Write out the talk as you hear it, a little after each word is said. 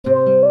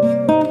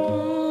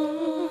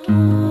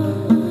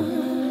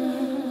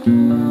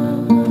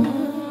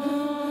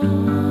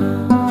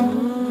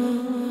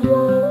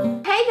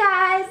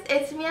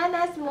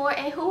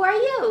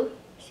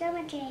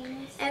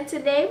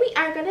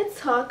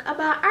talk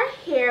about our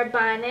hair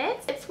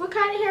bonnets. What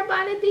kind of hair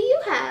bonnet do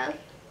you have?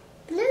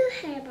 Blue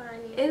hair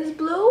bonnet. It's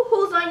blue?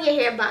 Who's on your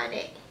hair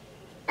bonnet?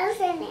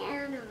 Elsa and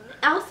Anna.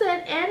 Elsa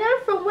and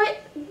Anna? From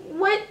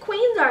what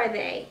queens are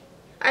they?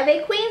 Are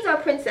they queens or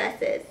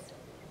princesses?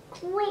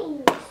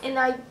 Queens.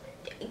 And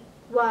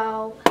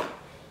well,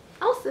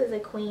 Elsa's a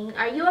queen.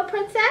 Are you a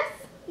princess?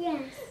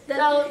 Yes.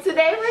 So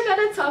today we're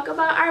going to talk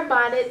about our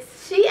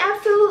bonnets. She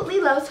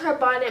absolutely loves her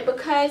bonnet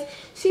because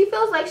she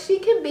feels like she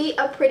can be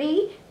a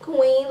pretty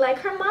queen like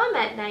her mom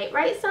at night.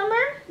 Right, Summer?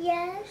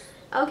 Yes.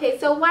 Okay,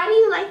 so why do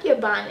you like your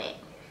bonnet?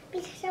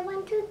 Because I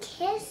want to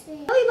kiss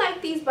it. I really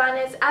like these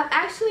bonnets. I've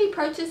actually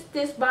purchased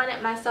this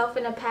bonnet myself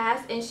in the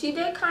past, and she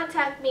did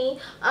contact me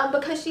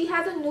because she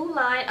has a new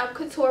line of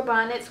couture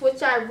bonnets,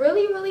 which I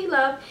really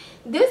love.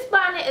 This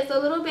bonnet is a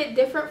little bit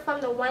different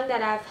from the one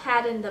that I've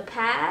had in the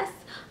past.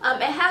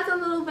 It has a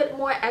little bit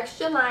more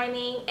extra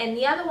lining, and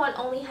the other one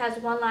only has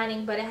one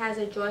lining, but it has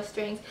a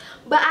drawstrings.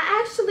 But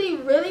I actually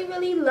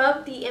really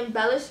love the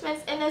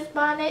embellishments in this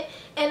bonnet,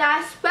 and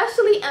I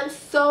especially am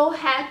so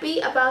happy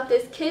about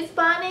this kid's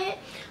bonnet.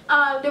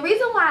 The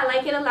reason why I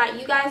like it a lot,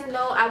 you guys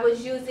know I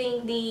was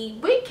using the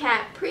wig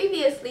cap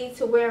previously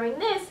to wearing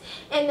this,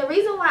 and the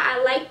reason why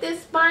I like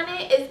this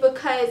bonnet is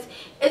because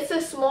it's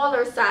a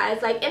smaller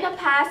size. Like in the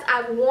past,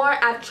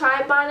 I've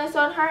tried bonnets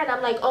on her, and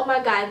I'm like, oh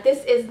my god,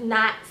 this is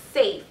not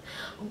safe.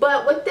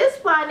 But with this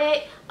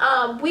bonnet,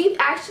 we've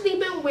actually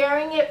been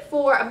wearing it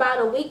for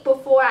about a week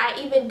before I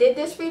even did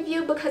this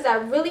review because I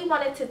really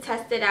wanted to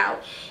test it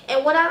out.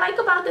 And what I like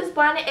about this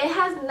bonnet, it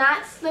has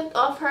not slipped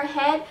off her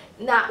head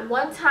not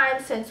one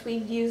time since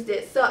we've used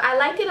it. So I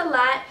like it a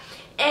lot,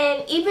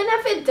 and even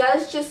if it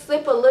does just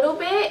slip a little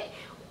bit,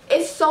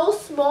 it's so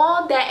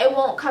small that it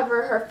won't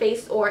cover her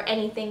face or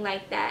anything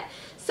like that.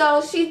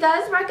 So she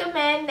does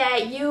recommend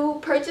that you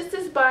purchase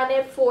this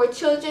bonnet for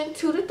children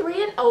 2 to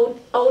 3 and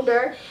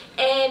older,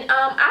 and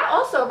I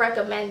also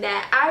recommend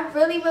that. I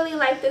really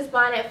like this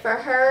bonnet for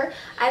her.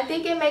 I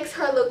think it makes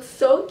her look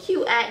so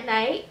cute at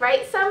night,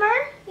 right, Summer?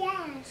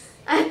 Yes.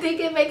 I think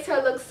it makes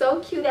her look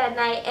so cute at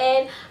night,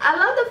 and I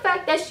love the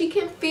fact that she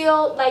can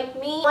feel like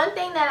me. One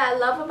thing that I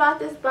love about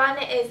this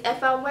bonnet is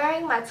if I'm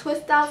wearing my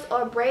twist outs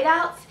or braid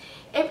outs,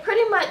 it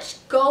pretty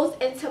much goes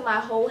into my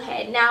whole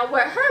head. Now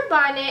with her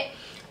bonnet,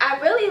 I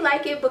really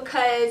like it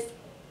because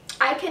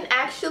I can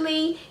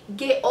actually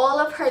get all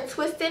of her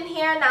twist in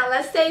here. Now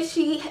let's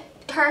say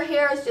her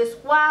hair is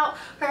just wild,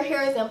 her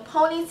hair is in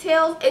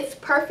ponytails. It's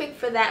perfect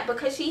for that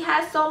because she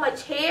has so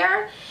much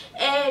hair,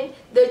 and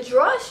the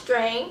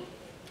drawstring,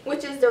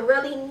 which is the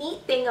really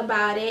neat thing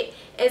about it,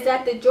 is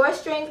that the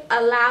drawstring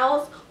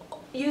allows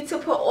you to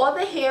put all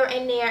the hair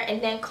in there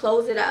and then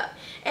close it up.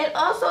 And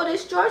also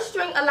this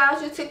drawstring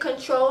allows you to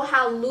control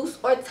how loose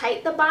or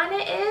tight the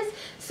bonnet is.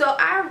 So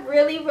I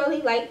really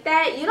like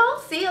that. You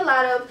don't see a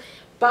lot of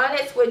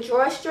bonnets with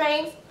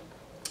drawstrings,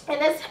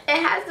 and it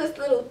has this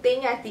little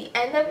thing at the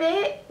end of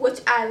it, which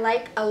I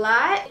like a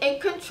lot.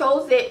 It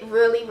controls it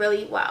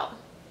really well.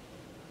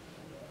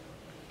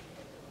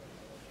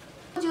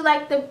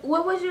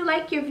 What would you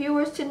like your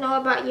viewers to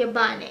know about your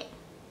bonnet?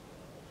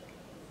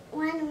 I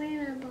want to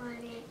wear my bonnet.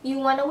 You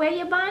want to wear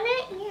your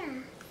bonnet? Yeah.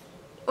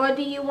 Or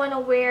do you want to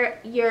wear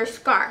your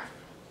scarf?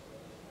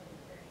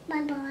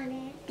 My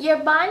bonnet. Your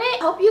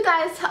bonnet? Hope you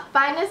guys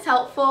find this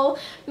helpful.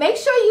 Make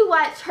sure you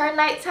watch her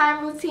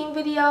nighttime routine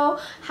video,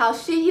 how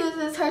she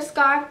uses her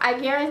scarf. I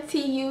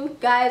guarantee you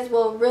guys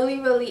will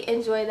really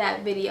enjoy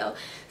that video.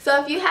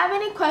 So if you have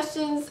any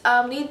questions,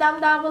 leave them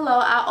down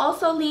below. I'll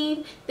also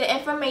leave the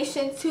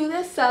information to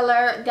the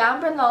seller down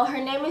below.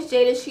 Her name is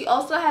Jada. She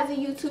also has a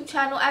YouTube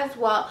channel as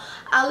well.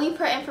 I'll leave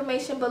her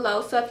information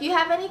below. So if you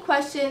have any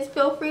questions,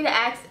 feel free to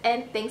ask,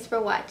 and thanks for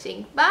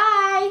watching.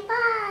 Bye!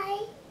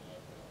 Bye!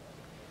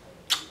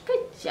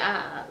 Good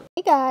job.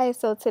 Hey guys,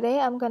 so today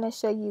I'm going to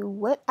show you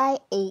what I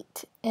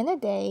ate in a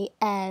day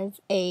as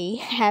a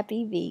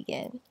happy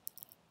vegan.